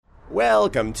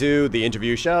Welcome to the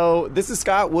interview show. This is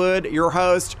Scott Wood, your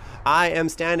host. I am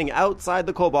standing outside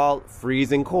the Cobalt,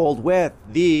 freezing cold, with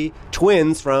the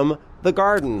twins from The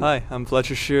Garden. Hi, I'm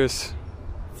Fletcher Shears.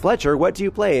 Fletcher, what do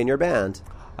you play in your band?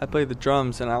 I play the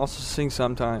drums and I also sing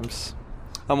sometimes.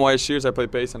 I'm Wyatt Shears. I play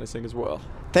bass and I sing as well.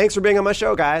 Thanks for being on my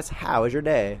show, guys. How was your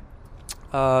day?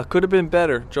 Could have been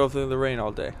better. Drove through the rain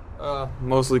all day.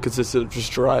 Mostly consisted of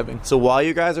just driving. So while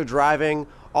you guys are driving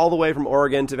all the way from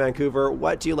Oregon to Vancouver,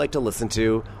 what do you like to listen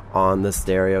to on the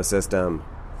stereo system?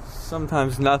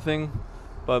 Sometimes nothing,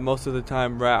 but most of the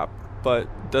time rap.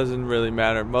 But doesn't really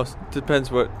matter.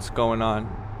 Depends what's going on.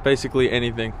 Basically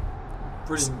anything.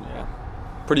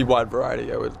 Pretty wide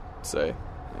variety, I would say.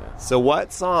 Yeah. So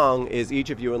what song is each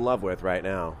of you in love with right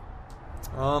now?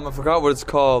 I forgot what it's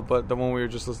called, but the one we were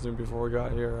just listening before we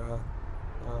got here.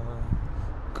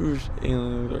 Goose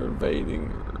aliens are invading.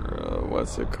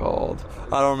 What's it called?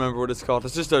 I don't remember what it's called.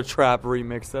 It's just a trap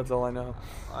remix. That's all I know.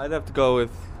 I'd have to go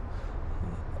with.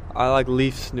 I like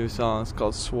Leaf's new song. It's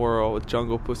called Swirl with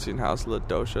Jungle Pussy and House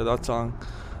Ladosha. That song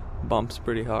bumps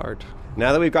pretty hard.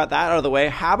 Now that we've got that out of the way,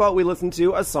 how about we listen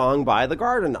to a song by The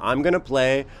Garden? I'm going to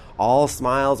play All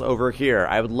Smiles Over Here.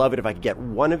 I would love it if I could get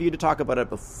one of you to talk about it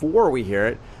before we hear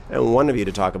it and one of you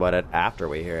to talk about it after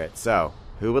we hear it. So,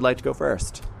 who would like to go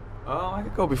first? I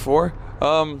could go before.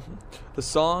 The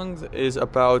song is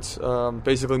about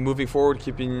basically moving forward,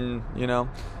 keeping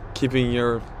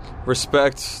your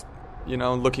respect,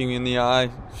 looking in the eye,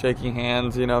 shaking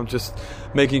hands, just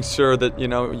making sure that,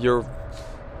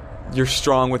 you're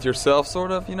strong with yourself,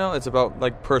 sort of, It's about,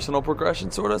 like, personal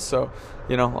progression, sort of. So,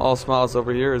 All Smiles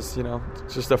Over Here is,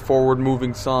 just a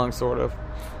forward-moving song, sort of,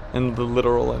 in the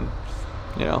literal and,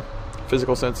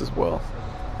 physical sense as well.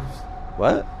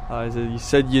 What? You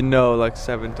said like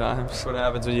 7 times. That's what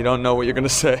happens when you don't know what you're going to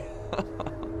say.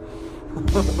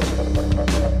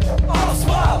 All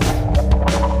smiles.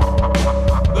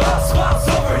 All smiles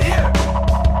over here.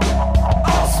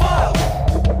 All smiles.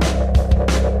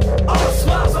 All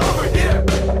smiles over here.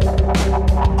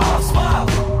 All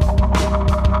smiles.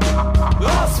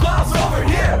 All smiles over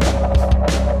here.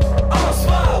 All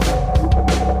smiles.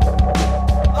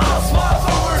 All smiles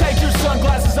over. Take your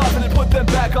sunglasses off and then put them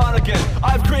back on again.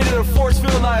 I've created a force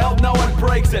field and I hope no one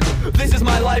breaks it. This is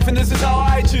my life and this is how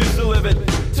I choose to live it.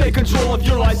 Take control of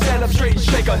your life, stand up straight and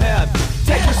shake a hand.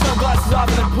 Take your sunglasses off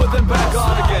and then put them back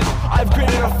on again. I've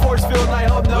created a force field and I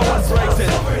hope no one breaks it.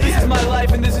 This is my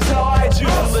life and this is how I choose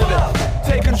to live it.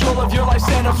 Take control of your life,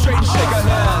 stand up straight and shake a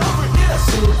hand. I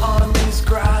sit on this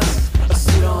grass, I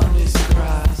sit on this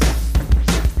grass.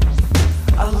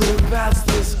 I look past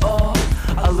this all,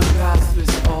 I look past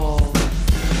this all.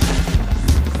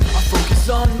 I focus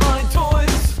on my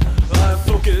toys, I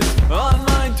focus on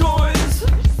my toys.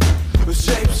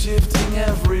 Shape-shifting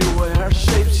everywhere,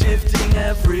 shape-shifting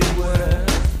everywhere.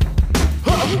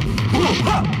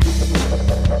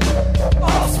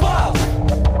 All smiles.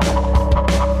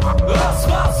 All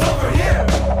smiles over here.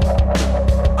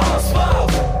 All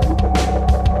smiles.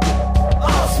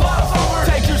 All smiles over.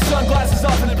 Take your sunglasses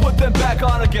off and then put them back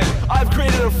on again. I've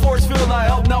created a force field and I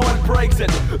hope no one breaks it.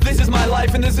 This is my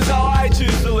life and this is how I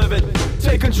choose to live it.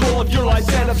 Take control of your life,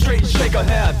 stand up straight and shake a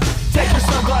hand. Take your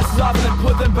sunglasses off and then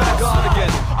put them back on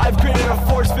again. I've created a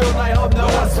force field and I hope no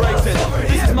one breaks it.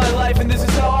 This is my life and this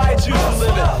is how I choose to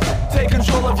live it. Take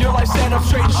control of your life, stand up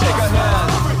straight and shake a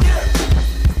hand.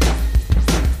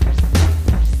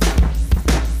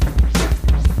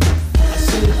 I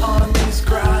sit on this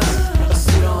grass, I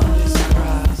sit on this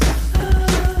grass.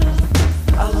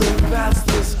 I look past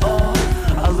this all,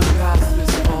 I look past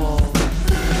this all.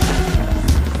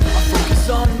 I focus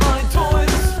on my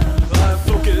toys, I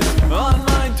focus on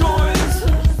my toys.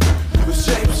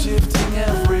 Shape-shifting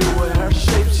everywhere,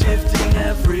 shape-shifting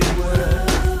everywhere.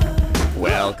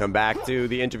 Welcome back to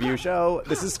the interview show.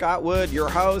 This is Scott Wood, your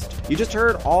host. You just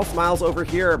heard All Smiles Over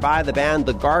Here by the band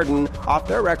The Garden off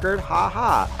their record, Ha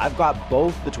Ha. I've got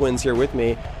both the twins here with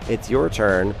me. It's your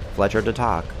turn, Fletcher, to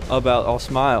talk. About All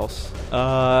Smiles.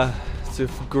 It's a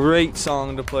great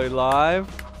song to play live.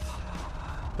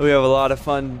 We have a lot of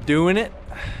fun doing it.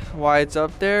 Wyatt's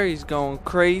up there. He's going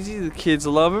crazy. The kids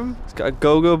love him. He's got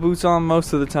go-go boots on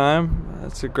most of the time.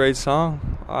 That's a great song.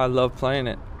 I love playing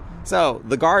it. So,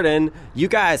 The Garden, you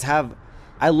guys have...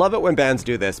 I love it when bands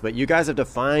do this, but you guys have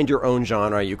defined your own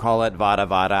genre. You call it vada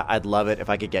vada. I'd love it if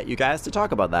I could get you guys to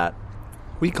talk about that.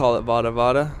 We call it vada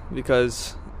vada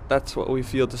because that's what we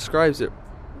feel describes it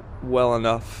well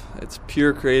enough. It's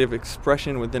pure creative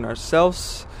expression within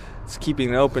ourselves. It's keeping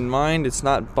an open mind. It's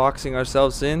not boxing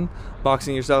ourselves in.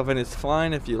 Boxing yourself in is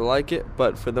fine if you like it,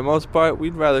 but for the most part,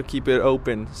 we'd rather keep it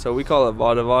open. So we call it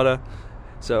vada vada.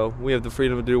 So we have the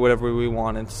freedom to do whatever we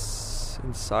want. It's that's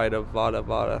inside of Vada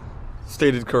Vada.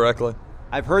 Stated correctly.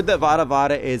 I've heard that Vada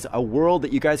Vada is a world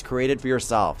that you guys created for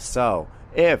yourself. So,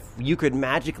 if you could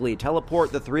magically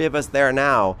teleport the three of us there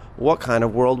now, what kind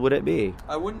of world would it be?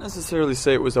 I wouldn't necessarily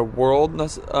say it was a world,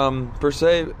 per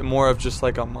se, more of just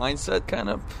like a mindset kind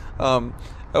of.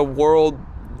 A world,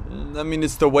 I mean,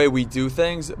 it's the way we do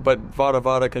things, but Vada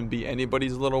Vada can be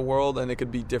anybody's little world, and it could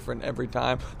be different every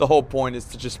time. The whole point is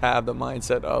to just have the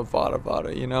mindset of Vada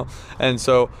Vada, you know? And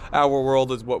so our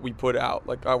world is what we put out.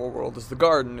 Like, our world is the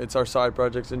garden. It's our side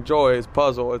projects. Enjoy is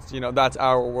puzzle. It's, you know, that's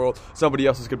our world. Somebody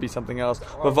else's could be something else.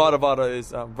 But Vada Vada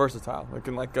is versatile. It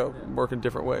can, like, go work in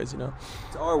different ways, you know?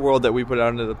 It's our world that we put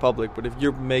out into the public, but if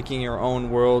you're making your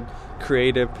own world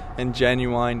creative and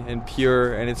genuine and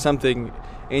pure, and it's something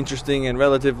interesting and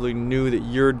relatively new that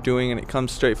you're doing and it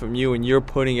comes straight from you and you're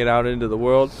putting it out into the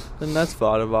world, then that's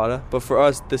Vada Vada. But for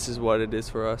us, this is what it is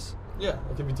for us. Yeah,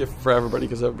 it can be different for everybody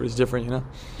because everybody's different, you know?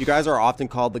 You guys are often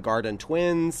called the Garden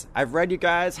Twins. I've read you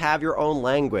guys have your own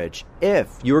language.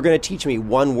 If you were going to teach me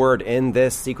one word in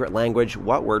this secret language,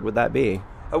 what word would that be?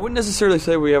 I wouldn't necessarily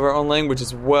say we have our own language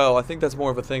as well. I think that's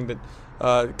more of a thing that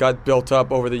got built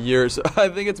up over the years. I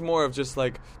think it's more of just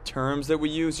like terms that we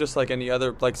use, just like any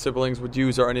other like siblings would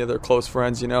use or any other close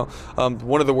friends, you know.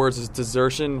 One of the words is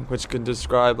desertion, which can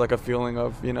describe like a feeling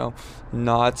of, you know,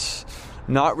 not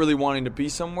really wanting to be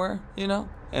somewhere, you know,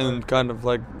 and kind of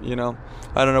like, you know,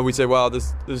 I don't know, we say, wow,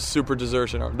 this is super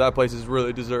desertion, or that place is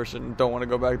really desertion, don't want to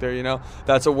go back there, you know.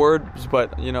 That's a word,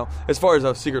 but, you know, as far as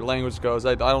how secret language goes,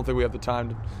 I don't think we have the time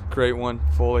to create one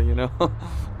fully, you know.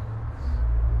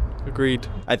 Agreed.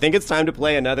 I think it's time to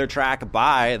play another track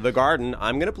by The Garden.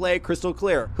 I'm going to play Crystal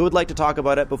Clear. Who would like to talk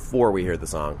about it before we hear the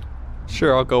song?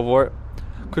 Sure, I'll go for it.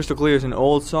 Crystal Clear is an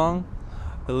old song.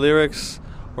 The lyrics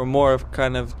were more of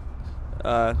kind of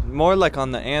more like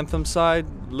on the anthem side,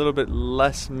 a little bit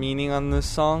less meaning on this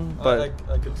song, but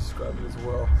I could describe it as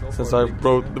well since I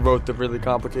wrote the really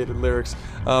complicated lyrics.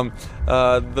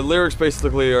 The lyrics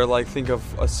basically are like, think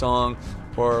of a song,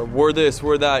 or we're this,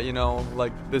 we're that, you know,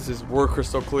 like we're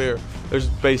crystal clear. There's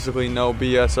basically no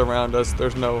BS around us.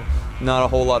 There's not a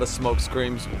whole lot of smoke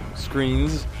screens.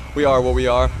 We are what we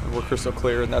are, and we're crystal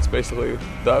clear, and that's basically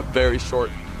the very short,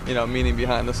 you know, meaning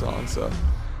behind the song. So,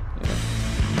 yeah.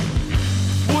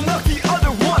 We'll knock the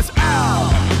other ones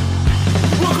out.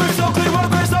 We're crystal clear, we're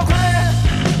crystal clear.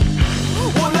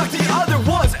 We'll knock the other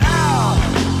ones out.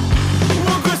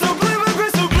 We're crystal clear, we're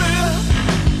crystal clear.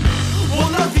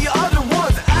 We'll knock the other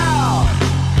ones out.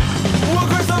 We're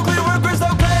crystal clear, we're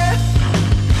crystal clear.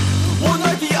 We'll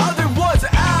knock the other ones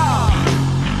out.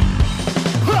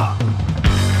 Huh.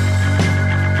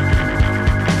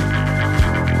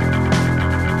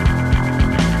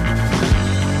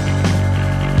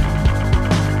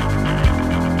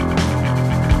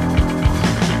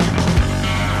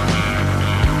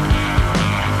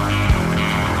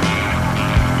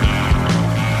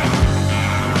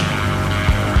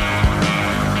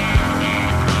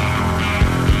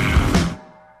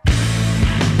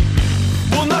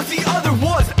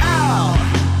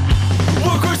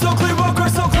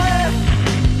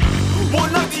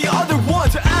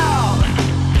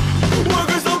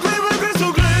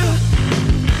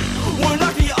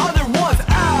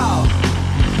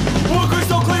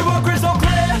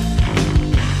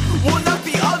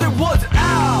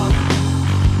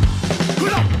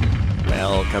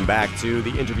 Welcome back to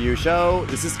the interview show.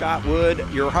 This is Scott Wood,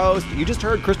 your host. You just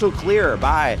heard Crystal Clear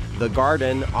by The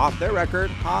Garden off their record,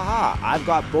 Haha. I've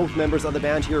got both members of the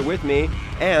band here with me,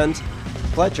 and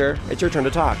Fletcher, it's your turn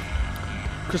to talk.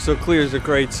 Crystal Clear is a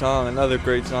great song, another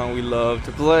great song we love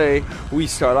to play. We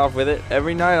start off with it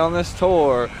every night on this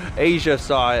tour. Asia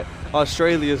saw it,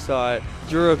 Australia saw it,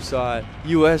 Europe saw it,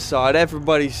 US saw it,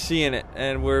 everybody's seeing it,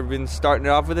 and we've been starting it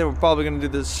off with it. We're probably going to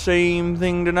do the same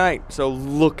thing tonight, so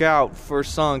look out.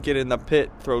 First song, get in the pit,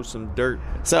 throw some dirt.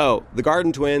 So, the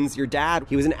Garden Twins, your dad,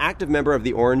 he was an active member of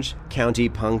the Orange County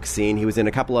punk scene. He was in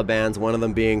a couple of bands, one of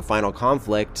them being Final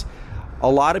Conflict. A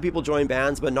lot of people join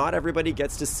bands, but not everybody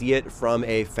gets to see it from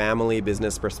a family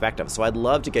business perspective. So I'd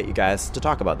love to get you guys to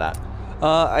talk about that.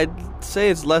 I'd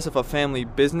say it's less of a family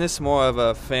business, more of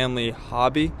a family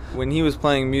hobby. When he was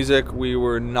playing music, we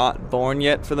were not born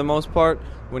yet for the most part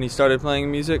when he started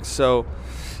playing music. So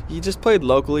he just played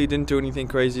locally, didn't do anything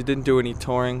crazy, didn't do any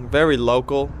touring, very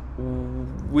local.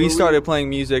 We started playing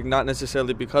music not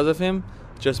necessarily because of him,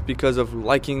 just because of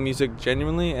liking music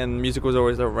genuinely, and music was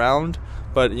always around.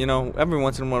 But, you know, every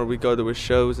once in a while we go to his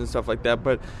shows and stuff like that,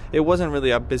 but it wasn't really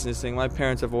a business thing. My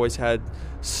parents have always had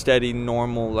steady,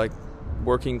 normal, like,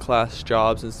 working class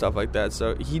jobs and stuff like that,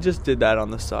 so he just did that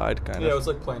on the side, kind of. Yeah, it was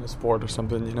like playing a sport or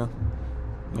something, you know?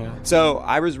 Yeah. So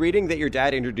I was reading that your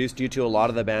dad introduced you to a lot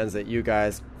of the bands that you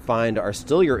guys find are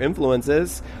still your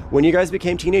influences. When you guys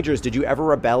became teenagers, did you ever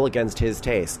rebel against his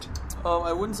taste?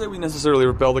 I wouldn't say we necessarily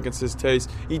rebelled against his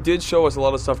taste. He did show us a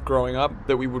lot of stuff growing up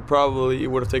that it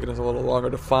would have taken us a little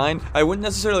longer to find. I wouldn't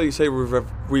necessarily say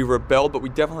we rebelled, but we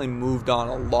definitely moved on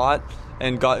a lot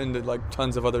and got into like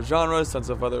tons of other genres, tons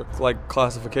of other like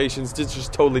classifications,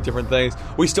 just totally different things.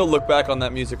 We still look back on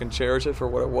that music and cherish it for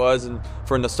what it was and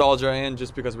for nostalgia and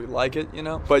just because we like it, you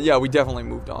know. But yeah, we definitely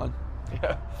moved on.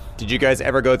 Yeah. Did you guys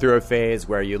ever go through a phase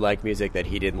where you liked music that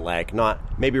he didn't like?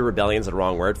 Not maybe rebellion's the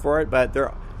wrong word for it, but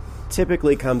there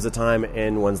typically comes a time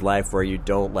in one's life where you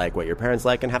don't like what your parents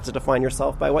like and have to define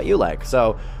yourself by what you like.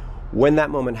 So when that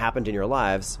moment happened in your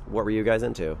lives, what were you guys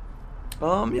into?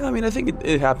 Yeah, I mean, I think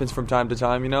it happens from time to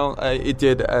time, you know. It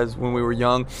did as when we were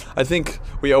young. I think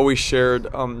we always shared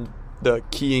the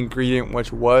key ingredient,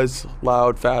 which was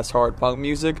loud, fast, hard punk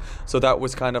music. So that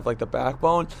was kind of like the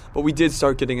backbone. But we did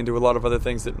start getting into a lot of other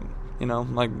things that, you know,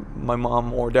 like my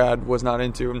mom or dad was not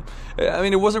into. And I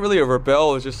mean, it wasn't really a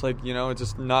rebel. It was just like, you know,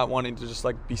 just not wanting to just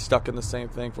like be stuck in the same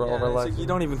thing for all of our life. Like you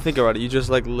don't even think about it. You just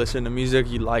like listen to music.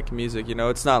 You like music, you know.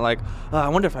 It's not like, oh, I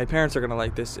wonder if my parents are going to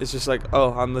like this. It's just like,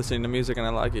 oh, I'm listening to music and I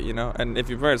like it, you know. And if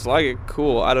your parents like it,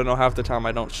 cool. I don't know, half the time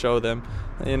I don't show them,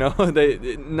 you know.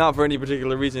 They not for any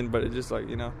particular reason, but it's just like,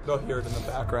 you know, they'll hear it in the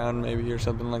background maybe or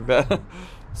something like that.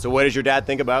 So what does your dad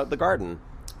think about The Garden?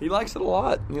 He likes it a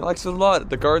lot.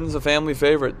 The Garden's a family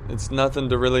favorite. It's nothing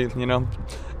to really, you know,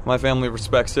 my family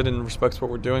respects it and respects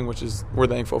what we're doing, which is we're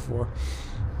thankful for.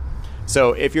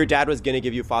 So if your dad was going to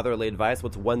give you fatherly advice,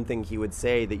 what's one thing he would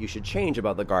say that you should change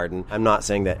about The Garden? I'm not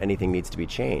saying that anything needs to be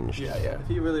changed. Yeah. If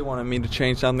he really wanted me to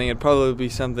change something, it'd probably be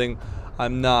something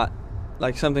I'm not,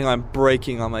 like something I'm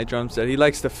breaking on my drum set. He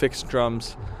likes to fix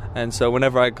drums, and so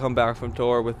whenever I come back from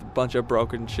tour with a bunch of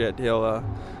broken shit, he'll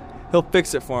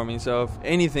fix it for me. So if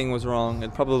anything was wrong,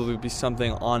 it'd probably be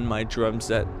something on my drum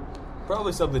set.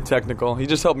 Probably something technical. He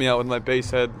just helped me out with my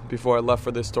bass head before I left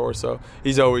for this tour, so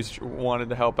he's always wanted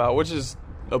to help out, which is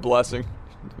a blessing,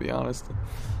 to be honest.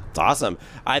 It's awesome.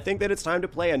 I think that it's time to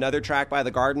play another track by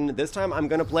The Garden. This time I'm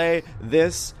going to play in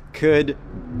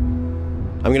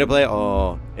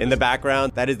the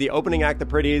background. That is the opening act, The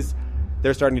Pretties.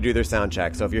 They're starting to do their sound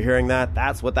check. So if you're hearing that,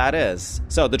 that's what that is.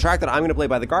 So the track that I'm going to play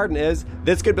by The Garden is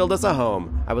This Could Build Us a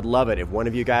Home. I would love it if one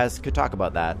of you guys could talk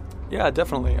about that. Yeah,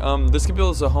 definitely. This Could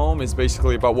Build Us a Home is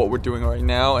basically about what we're doing right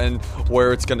now and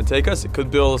where it's going to take us. It could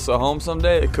build us a home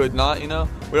someday. It could not, you know.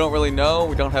 We don't really know.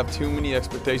 We don't have too many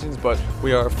expectations, but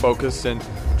we are focused and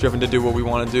driven to do what we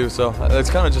want to do. So it's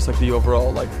kind of just like the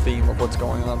overall like theme of what's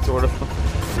going on, sort of.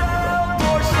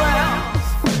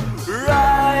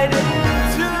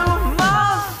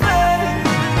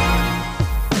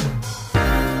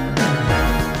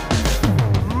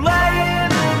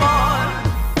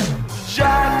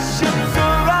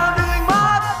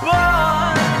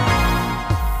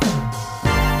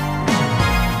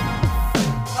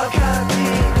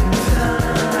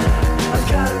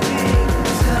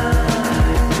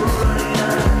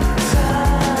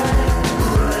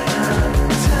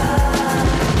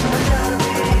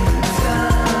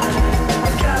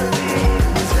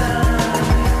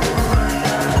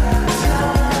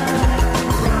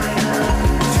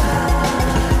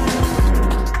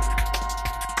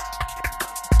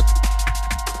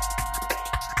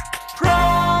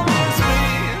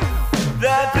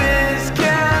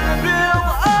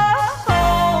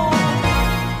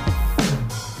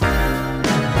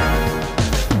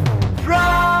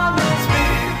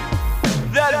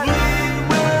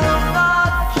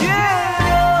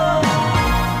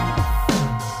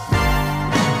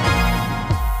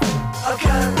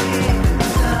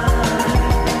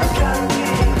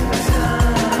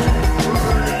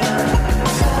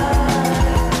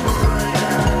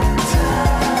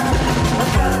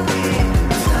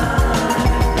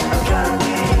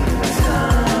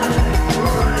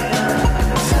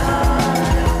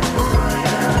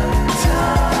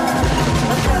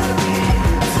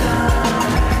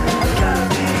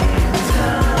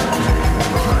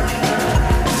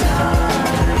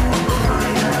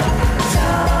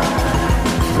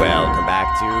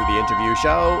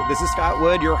 Show. This is Scott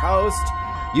Wood, your host.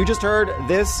 You just heard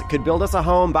This Could Build Us a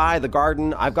Home by The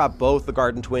Garden. I've got both the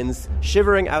Garden twins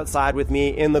shivering outside with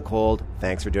me in the cold.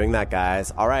 Thanks for doing that,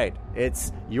 guys. All right,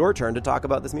 it's your turn to talk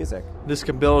about this music. This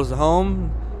Could Build Us a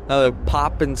Home, another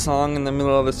poppin' song in the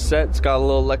middle of the set. It's got a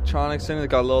little electronics in it. It's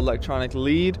got a little electronic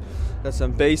lead. Got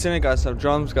some bass in it. Got some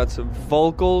drums. Got some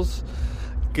vocals.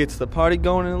 gets the party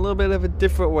going in a little bit of a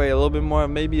different way, a little bit more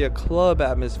maybe a club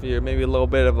atmosphere, maybe a little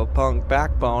bit of a punk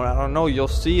backbone. I don't know. You'll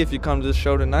see if you come to the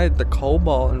show tonight at the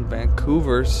Cobalt in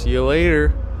Vancouver. See you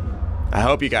later. I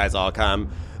hope you guys all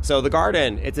come. So the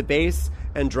Garden, it's a bass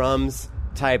and drums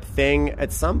type thing.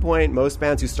 At some point, most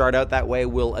bands who start out that way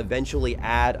will eventually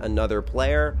add another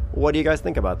player. What do you guys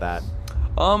think about that?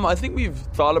 I think we've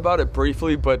thought about it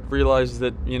briefly, but realized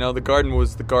that, the Garden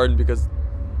was the Garden because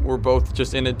we're both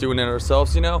just in it doing it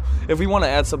ourselves. If we want to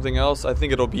add something else, I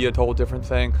think it'll be a whole different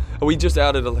thing. We just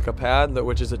added a pad,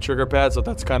 which is a trigger pad, so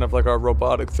that's kind of like our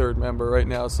robotic third member right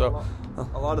now. So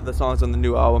a lot of the songs on the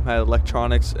new album had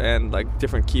electronics and like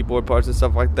different keyboard parts and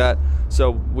stuff like that. So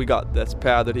we got this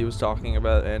pad that he was talking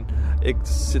about, and it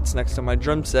sits next to my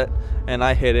drum set, and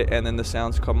I hit it, and then the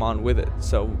sounds come on with it.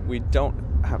 So we don't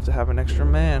have to have an extra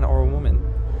man or a woman.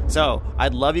 So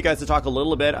I'd love you guys to talk a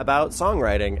little bit about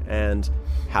songwriting and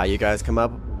how you guys come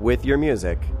up with your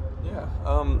music. Yeah.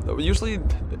 Usually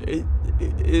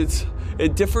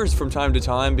it differs from time to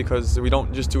time because we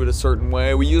don't just do it a certain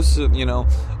way. We used to,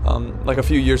 like a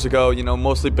few years ago,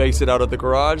 mostly base it out of the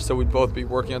garage, so we'd both be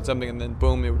working on something and then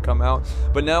boom, it would come out.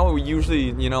 But now we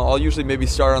usually, I'll usually maybe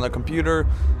start on the computer,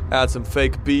 add some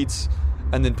fake beats,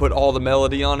 and then put all the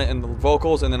melody on it and the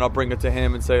vocals, and then I'll bring it to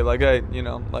him and say, hey,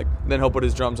 then he'll put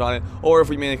his drums on it. Or if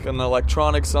we make an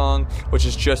electronic song, which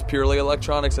is just purely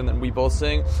electronics, and then we both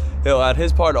sing, he'll add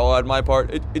his part, I'll add my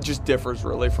part. It just differs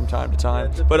really from time to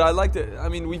time. But I like it. I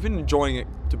mean, we've been enjoying it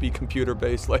to be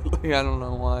computer-based lately. I don't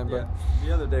know why, but...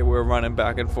 The other day we were running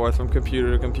back and forth from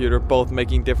computer to computer, both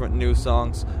making different new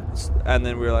songs, and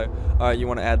then we were like, all right, you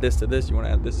want to add this to this, you want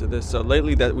to add this to this. So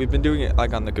lately that we've been doing it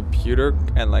on the computer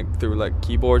and through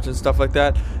keyboards and stuff like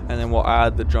that, and then we'll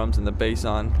add the drums and the bass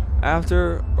on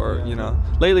after, or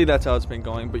lately that's how it's been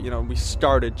going. But we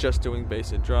started just doing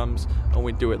bass and drums, and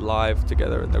we do it live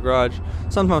together in the garage.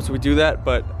 Sometimes we do that,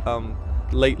 but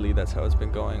lately that's how it's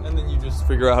been going. And then you just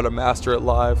figure out how to master it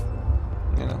live.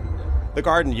 The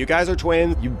Garden, you guys are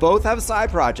twins. You both have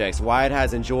side projects. Wyatt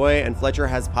has Enjoy and Fletcher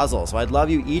has Puzzle. So I'd love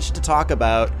you each to talk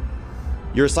about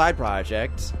your side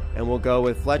project, and we'll go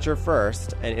with Fletcher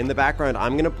first. And in the background,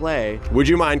 I'm going to play Would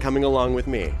You Mind Coming Along With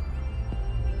Me?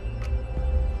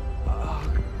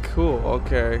 Cool,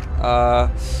 okay.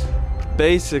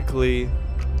 Basically,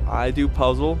 I do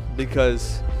Puzzle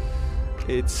because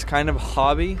it's kind of a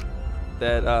hobby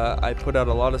that I put out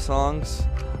a lot of songs.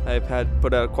 I've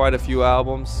put out quite a few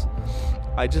albums.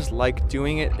 I just like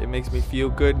doing it. It makes me feel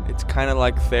good. It's kind of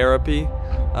like therapy.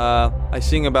 I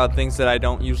sing about things that I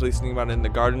don't usually sing about in the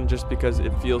Garden just because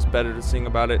it feels better to sing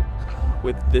about it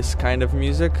with this kind of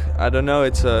music. I don't know,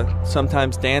 it's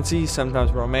sometimes dancey,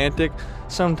 sometimes romantic,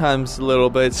 sometimes a little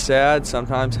bit sad,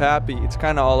 sometimes happy. It's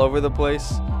kind of all over the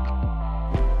place.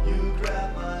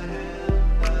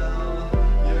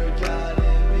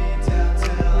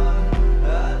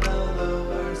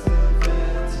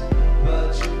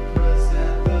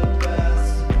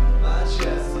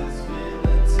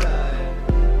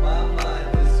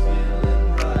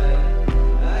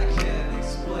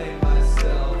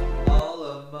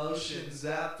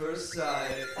 At first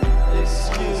sight,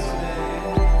 excuse me,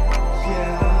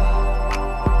 yeah.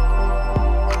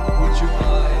 Would you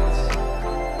mind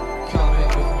coming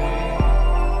with me?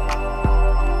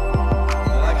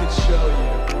 And I can show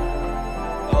you.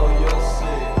 Oh, you'll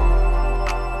see.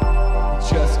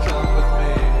 Just come with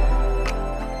me.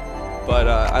 But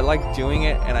I like doing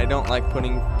it, and I don't like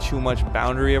putting too much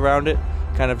boundary around it.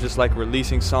 Kind of just like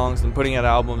releasing songs and putting out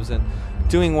albums and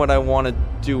doing what I want to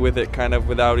do with it kind of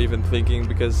without even thinking,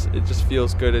 because it just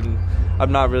feels good, and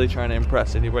I'm not really trying to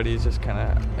impress anybody. It's just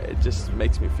it just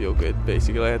makes me feel good,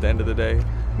 basically, at the end of the day. It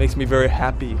makes me very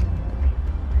happy.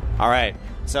 All right,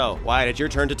 so Wyatt, it's your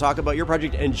turn to talk about your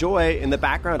project Enjoy. In the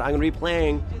background, I'm going to be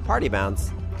playing Party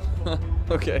Bounce.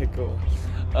 Okay, cool.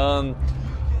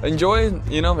 Enjoy,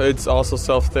 it's also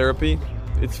self-therapy.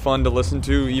 It's fun to listen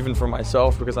to, even for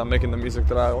myself, because I'm making the music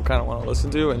that I kind of want to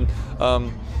listen to, and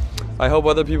I hope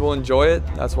other people enjoy it.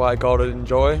 That's why I called it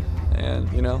Enjoy, and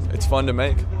it's fun to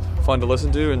make, fun to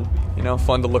listen to, and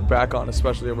fun to look back on,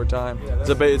 especially over time.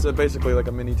 It's basically like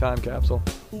a mini time capsule.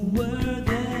 We're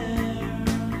there.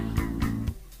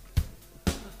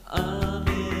 I'm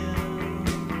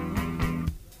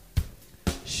in.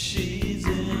 She's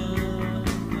in.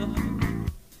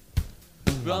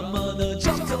 Grandmother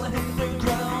jumped till I hit the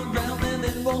ground, round and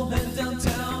then we'll head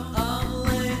downtown. I'm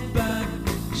laid back,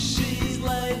 she's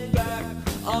laid back.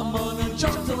 I'm gonna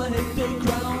jump till I hit the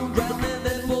ground, round and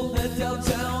then we'll head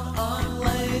downtown. I'm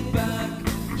laid back,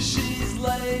 she's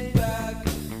laid back.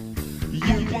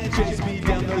 You can't chase me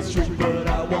down the street, but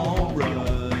I won't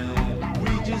run. We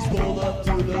just pull up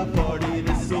to the party.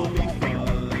 This this'll be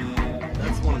fun.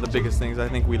 That's one of the biggest things I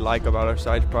think we like about our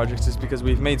side projects is because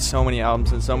we've made so many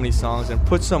albums and so many songs and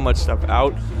put so much stuff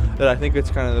out that I think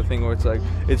it's kind of the thing where it's like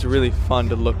it's really fun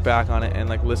to look back on it and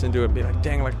like listen to it and be like,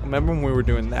 dang, like remember when we were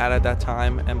doing that at that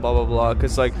time and blah blah blah,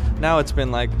 because like now it's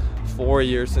been like 4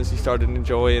 years since he started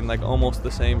Enjoy and like almost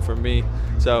the same for me,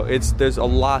 so there's a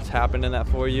lot happened in that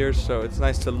 4 years, so it's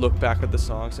nice to look back at the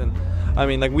songs. And I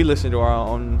mean, like we listen to our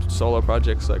own solo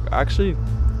projects like actually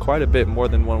quite a bit more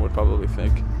than one would probably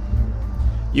think.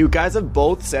 You guys have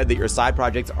both said that your side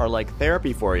projects are like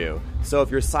therapy for you. So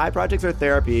if your side projects are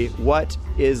therapy, what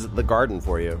is the garden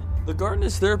for you? The garden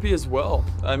is therapy as well.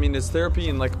 I mean, it's therapy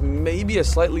in like maybe a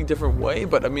slightly different way,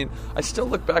 but I mean, I still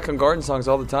look back on garden songs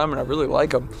all the time, and I really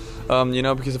like them.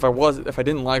 Because if I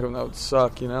didn't like them, that would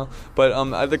suck,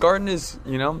 But the garden is,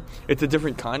 it's a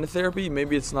different kind of therapy.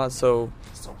 Maybe it's not so.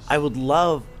 I would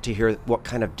love to hear what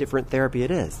kind of different therapy it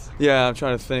is. Yeah, I'm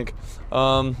trying to think.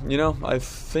 I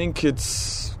think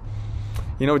it's.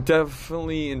 It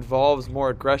definitely involves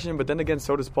more aggression, but then again,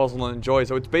 so does Puzzle and Enjoy.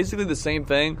 So it's basically the same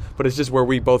thing, but it's just where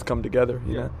we both come together.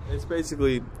 Yeah, it's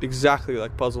basically exactly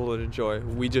like Puzzle and Enjoy.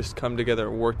 We just come together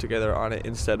and work together on it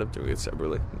instead of doing it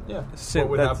separately. Yeah, what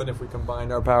would happen if we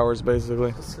combined our powers,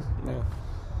 basically? Yeah,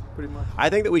 pretty much.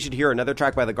 I think that we should hear another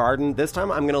track by The Garden. This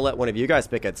time, I'm going to let one of you guys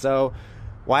pick it. So,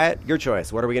 Wyatt, your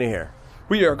choice. What are we going to hear?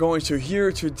 We are going to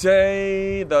hear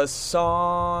today the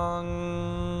song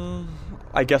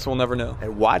I Guess We'll Never Know.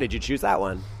 And why did you choose that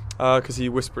one? Because he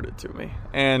whispered it to me,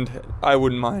 and I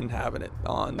wouldn't mind having it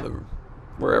on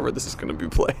wherever this is going to be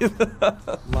played.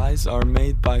 Lies are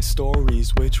made by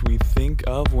stories which we think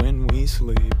of when we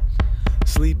sleep.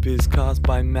 Sleep is caused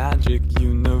by magic,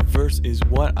 universe is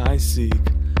what I seek.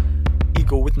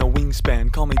 Eagle with no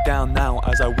wingspan, call me down now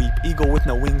as I weep. Eagle with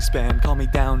no wingspan, call me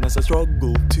down as I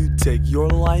struggle to take your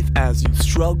life as you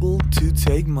struggle to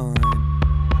take mine.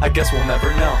 I guess we'll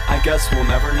never know, I guess we'll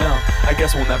never know, I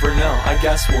guess we'll never know, I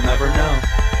guess we'll never know,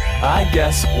 I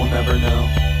guess we'll never know,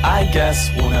 I guess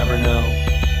we'll never know,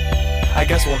 I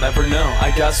guess we'll never know,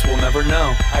 I guess we'll never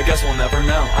know, I guess we'll never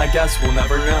know, I guess we'll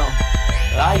never know,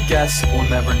 I guess we'll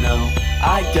never know,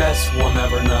 I guess we'll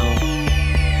never know.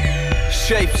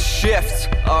 Shape shift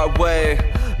our way,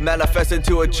 manifest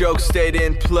into a joke, stayed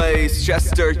in place.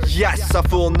 Jester, yes, a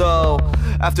fool, no.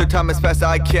 After time has passed,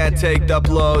 I can't take the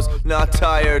blows. Not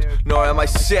tired, nor am I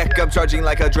sick. I'm charging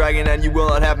like a dragon, and you will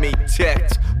not have me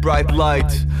ticked. Bright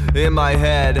light in my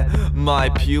head, my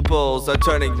pupils are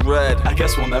turning red. I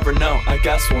guess we'll never know, I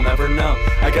guess we'll never know,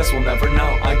 I guess we'll never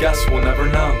know, I guess we'll never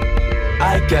know,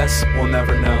 I guess we'll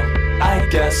never know, I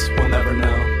guess we'll never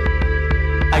know,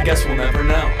 I guess we'll never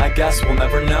know, I guess we'll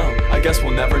never know, I guess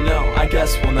we'll never know, I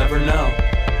guess we'll never know,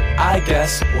 I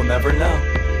guess we'll never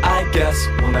know, I guess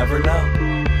we'll never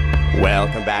know.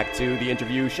 Welcome back to the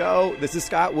interview show. This is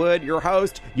Scott Wood, your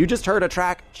host. You just heard a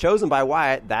track chosen by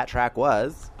Wyatt. That track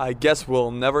was I Guess We'll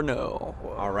Never Know.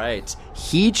 All right.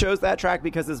 He chose that track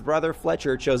because his brother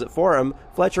Fletcher chose it for him.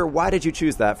 Fletcher, why did you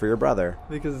choose that for your brother?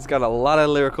 Because it's got a lot of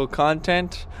lyrical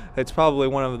content. It's probably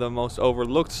one of the most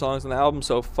overlooked songs on the album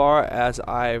so far as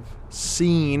I've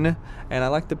seen, and I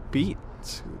like the beat.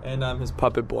 And I'm his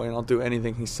puppet boy, and I'll do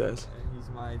anything he says.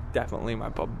 Definitely my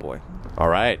puppet boy. All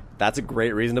right. That's a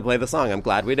great reason to play the song. I'm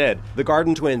glad we did. The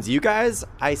Garden Twins, you guys,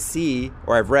 I see,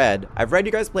 or I've read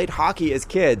you guys played hockey as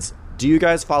kids. Do you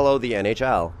guys follow the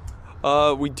NHL?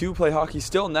 We do play hockey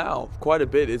still now, quite a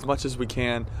bit, as much as we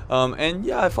can. And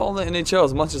yeah, I follow the NHL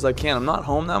as much as I can. I'm not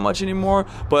home that much anymore,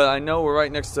 but I know we're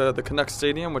right next to the Canucks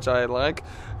Stadium, which I like.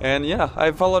 And yeah,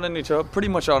 I followed NHL pretty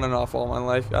much on and off all my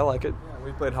life. I like it. Yeah,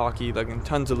 we played hockey like in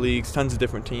tons of leagues, tons of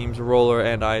different teams, roller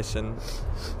and ice, and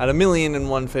had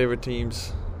 1,000,001 favorite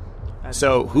teams.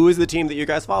 So who is the team that you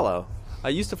guys follow? I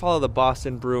used to follow the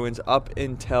Boston Bruins up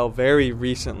until very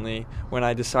recently when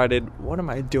I decided, what am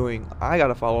I doing? I got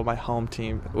to follow my home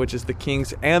team, which is the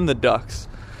Kings and the Ducks.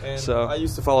 And so I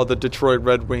used to follow the Detroit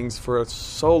Red Wings for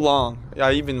so long.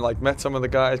 I even met some of the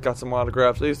guys, got some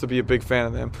autographs. I used to be a big fan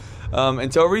of them.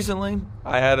 Until recently,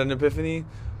 I had an epiphany.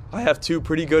 I have two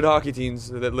pretty good hockey teams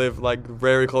that live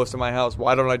very close to my house.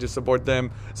 Why don't I just support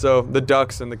them? So the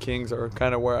Ducks and the Kings are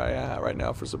kind of where I am right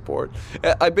now for support.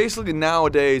 I basically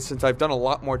nowadays, since I've done a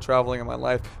lot more traveling in my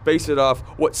life, base it off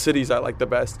what cities I like the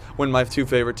best when my two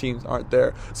favorite teams aren't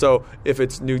there. So if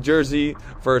it's New Jersey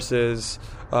versus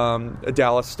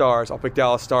Dallas Stars, I'll pick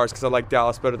Dallas Stars because I like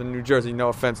Dallas better than New Jersey. No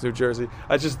offense, New Jersey.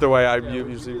 That's just the way I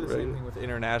usually do the same thing with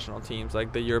international teams,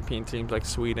 like the European teams like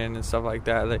Sweden and stuff like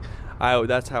that.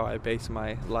 That's how I base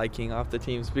my liking off the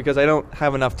teams because I don't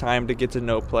have enough time to get to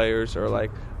know players or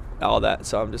all that.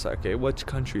 So I'm just like, okay, which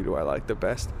country do I like the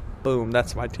best? boom,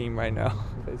 that's my team right now,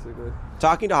 basically.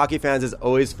 Talking to hockey fans is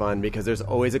always fun because there's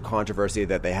always a controversy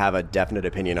that they have a definite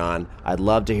opinion on. I'd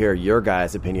love to hear your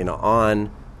guys' opinion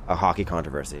on a hockey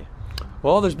controversy.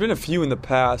 Well, there's been a few in the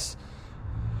past.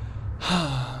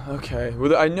 Okay.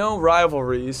 Well, I know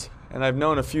rivalries, and I've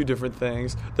known a few different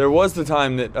things. There was the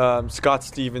time that Scott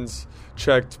Stevens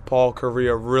checked Paul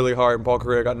Correa really hard, and Paul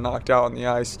Correa got knocked out on the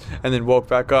ice and then woke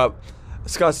back up.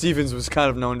 Scott Stevens was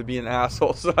kind of known to be an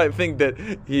asshole, so I think that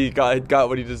he got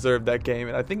what he deserved that game,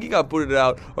 and I think he got booted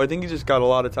out, or I think he just got a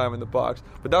lot of time in the box.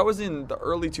 But that was in the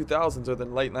early 2000s or the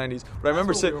late 90s. But I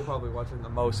remember we were probably watching the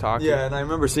most hockey. Yeah, and I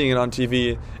remember seeing it on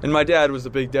TV, and my dad was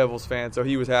a big Devils fan, so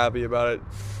he was happy about it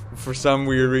for some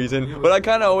weird reason. But I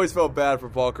kind of always felt bad for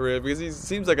Paul Correa because he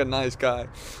seems like a nice guy.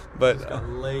 But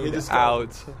he just got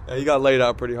out. Yeah, he got laid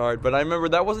out pretty hard. But I remember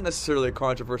that wasn't necessarily a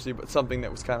controversy, but something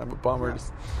that was kind of a bummer.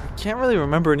 I can't really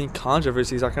remember any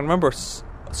controversies. I can remember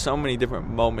so many different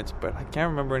moments, but I can't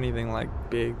remember anything like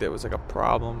big that was like a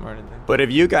problem or anything. But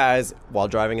if you guys, while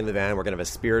driving in the van, were going to have a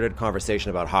spirited conversation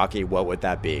about hockey, what would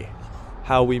that be?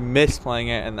 How we miss playing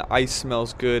it, and the ice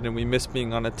smells good, and we miss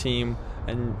being on a team,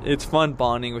 and it's fun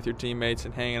bonding with your teammates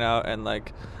and hanging out, and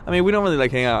like, I mean, we don't really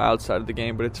like hang out outside of the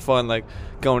game, but it's fun like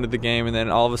going to the game, and then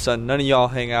all of a sudden none of you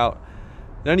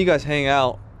guys hang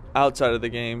out outside of the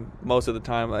game most of the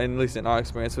time, at least in our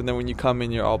experience. But then when you come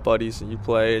in, you're all buddies and you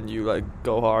play and you like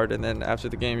go hard, and then after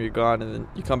the game you're gone, and then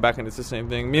you come back and it's the same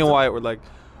thing. Me and Wyatt were like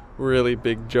really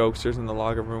big jokesters in the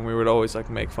locker room. We would always like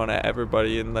make fun of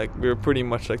everybody, and like we were pretty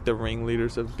much like the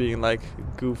ringleaders of being like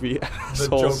goofy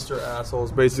assholes. The jokester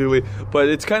assholes, basically. But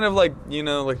it's kind of like, you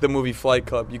know, like the movie Fight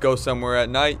Club. You go somewhere at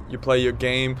night, you play your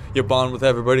game, you bond with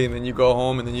everybody, and then you go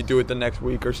home, and then you do it the next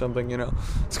week or something, you know.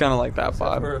 It's kind of like that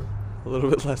vibe. A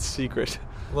little bit less secret.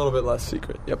 A little bit less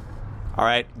secret, yep. All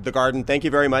right, The Garden, thank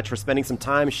you very much for spending some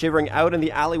time shivering out in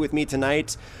the alley with me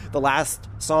tonight. The last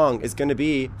song is going to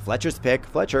be Fletcher's pick.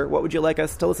 Fletcher, what would you like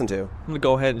us to listen to? I'm going to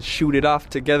go ahead and shoot it off.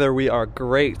 Together We Are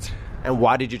Great. And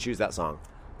why did you choose that song?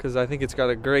 Because I think it's got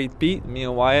a great beat. Me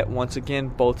and Wyatt, once again,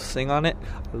 both sing on it.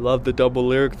 I love the double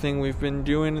lyric thing we've been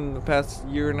doing in the past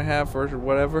year and a half or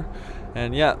whatever.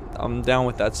 And yeah, I'm down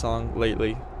with that song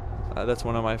lately. That's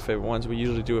one of my favorite ones. We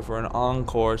usually do it for an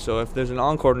encore, so if there's an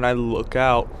encore and I look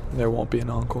out, there won't be an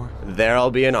encore.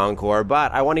 There'll be an encore,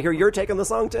 but I want to hear your take on the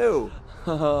song too.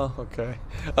 Okay.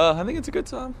 I think it's a good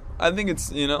song. I think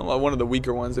it's, you know, one of the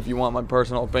weaker ones if you want my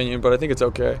personal opinion, but I think it's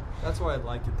okay. That's why I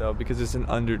like it, though, because it's an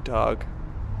underdog.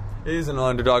 It is an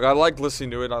underdog. I like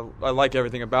listening to it. I like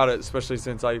everything about it, especially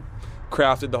since I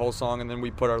crafted the whole song and then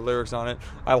we put our lyrics on it.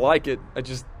 I like it. I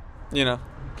just, you know,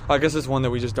 I guess it's one that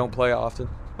we just don't play often.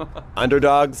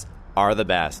 Underdogs are the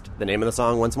best. The name of the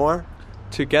song once more?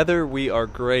 Together We Are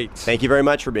Great. Thank you very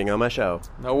much for being on my show.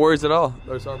 No worries at all.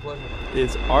 It's our pleasure.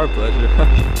 It's our pleasure.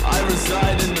 I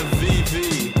reside in the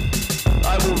VV.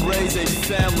 I will raise a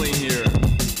family here.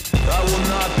 I will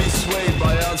not be swayed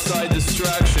by outside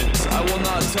distractions. I will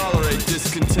not tolerate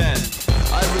discontent.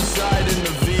 I reside in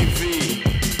the VV.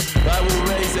 I will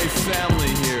raise a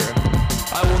family here.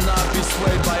 I will not be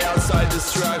swayed by outside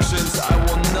distractions. I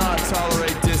will not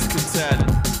tolerate discontent.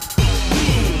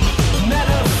 We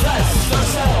manifest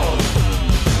ourselves.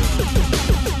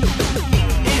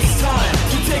 It's time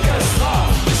to take us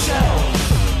off the shelf.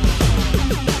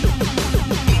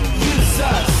 Use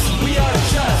us, we are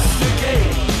just a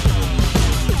game.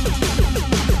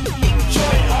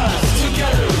 Join us,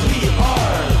 together we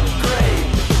are great.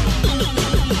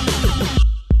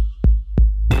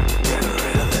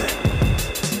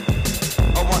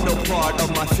 I want no part of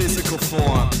my physical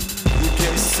form. You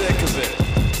get sick of it.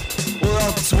 Well,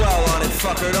 don't dwell on it,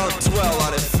 fucker, don't dwell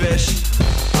on it, fish.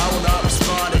 I will not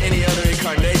respond to any other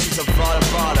incarnations of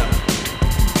vada.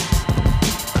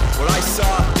 What I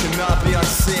saw cannot be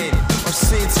unseen, or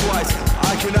seen twice,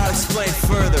 I cannot explain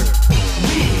further.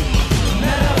 We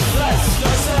manifest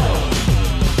ourselves.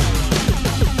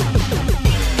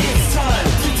 It's time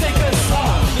to take us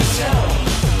off the shelf.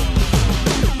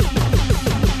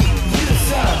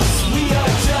 Use us, we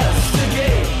are just a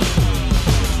game.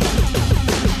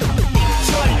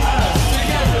 Join us,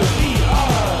 together we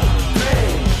are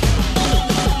great.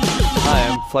 Hi,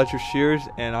 I'm Fletcher Shears,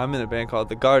 and I'm in a band called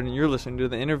The Garden. You're listening to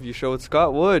The Interview Show with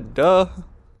Scott Wood. Duh.